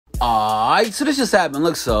Alright, so this just happened.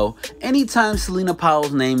 Look, so anytime Celina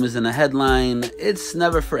Powell's name is in a headline, it's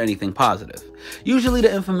never for anything positive. Usually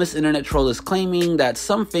the infamous internet troll is claiming that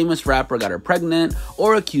some famous rapper got her pregnant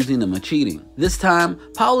or accusing them of cheating. This time,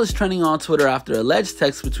 Powell is trending on Twitter after alleged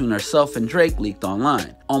text between herself and Drake leaked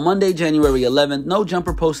online. On Monday, January 11th, No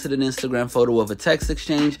Jumper posted an Instagram photo of a text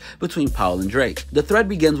exchange between Powell and Drake. The thread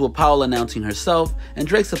begins with Powell announcing herself and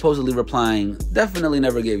Drake supposedly replying, "Definitely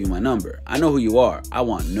never gave you my number. I know who you are. I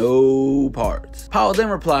want no parts." Powell then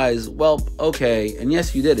replies, "Well, okay, and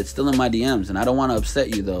yes you did. It's still in my DMs and I don't want to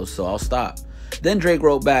upset you though, so I'll stop." Then Drake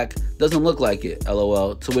wrote back, "Doesn't look like it,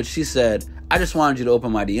 lol," to which she said, "I just wanted you to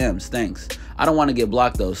open my DMs, thanks. I don't want to get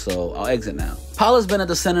blocked though, so I'll exit now." Powell has been at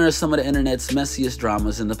the center of some of the internet's messiest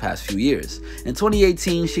dramas in the past few years. In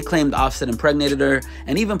 2018, she claimed Offset impregnated her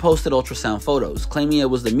and even posted ultrasound photos, claiming it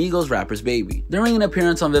was the Migos rapper's baby. During an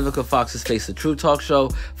appearance on Vivica Fox's Face the Truth talk show,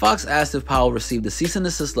 Fox asked if Powell received a cease and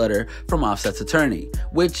desist letter from Offset's attorney,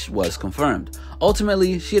 which was confirmed.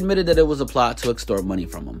 Ultimately, she admitted that it was a plot to extort money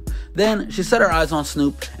from him. Then, she set her eyes on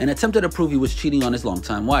Snoop and attempted to prove he was cheating on his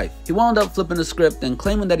longtime wife. He wound up flipping the script and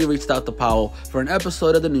claiming that he reached out to Powell for an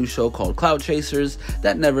episode of the new show called Clout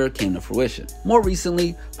that never came to fruition. More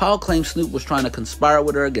recently, Powell claimed Snoop was trying to conspire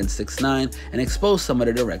with her against 6ix9ine and expose some of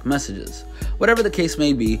their direct messages. Whatever the case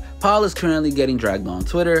may be, Powell is currently getting dragged on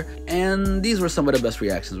Twitter, and these were some of the best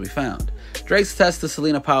reactions we found. Drake's tests to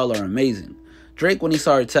Celina Powell are amazing. Drake when he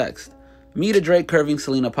saw her text. Me to Drake curving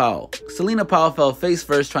Celina Powell. Celina Powell fell face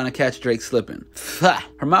first trying to catch Drake slipping.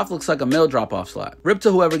 Her mouth looks like a mail drop-off slot. Rip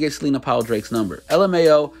to whoever gave Celina Powell Drake's number.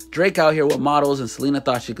 LMAO, Drake out here with models and Celina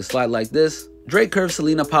thought she could slide like this. Drake curves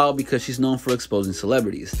Celina Powell because she's known for exposing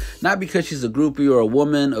celebrities, not because she's a groupie or a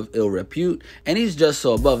woman of ill repute, and he's just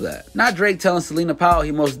so above that. Not Drake telling Celina Powell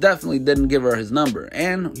he most definitely didn't give her his number,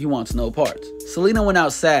 and he wants no parts. Celina went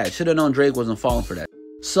out sad, should've known Drake wasn't falling for that.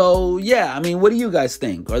 So yeah, I mean, what do you guys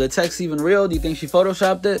think? Are the texts even real? Do you think she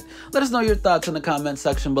photoshopped it? Let us know your thoughts in the comment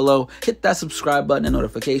section below. Hit that subscribe button and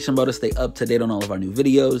notification bell to stay up to date on all of our new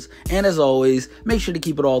videos. And as always, make sure to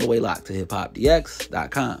keep it all the way locked to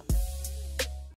hiphopdx.com.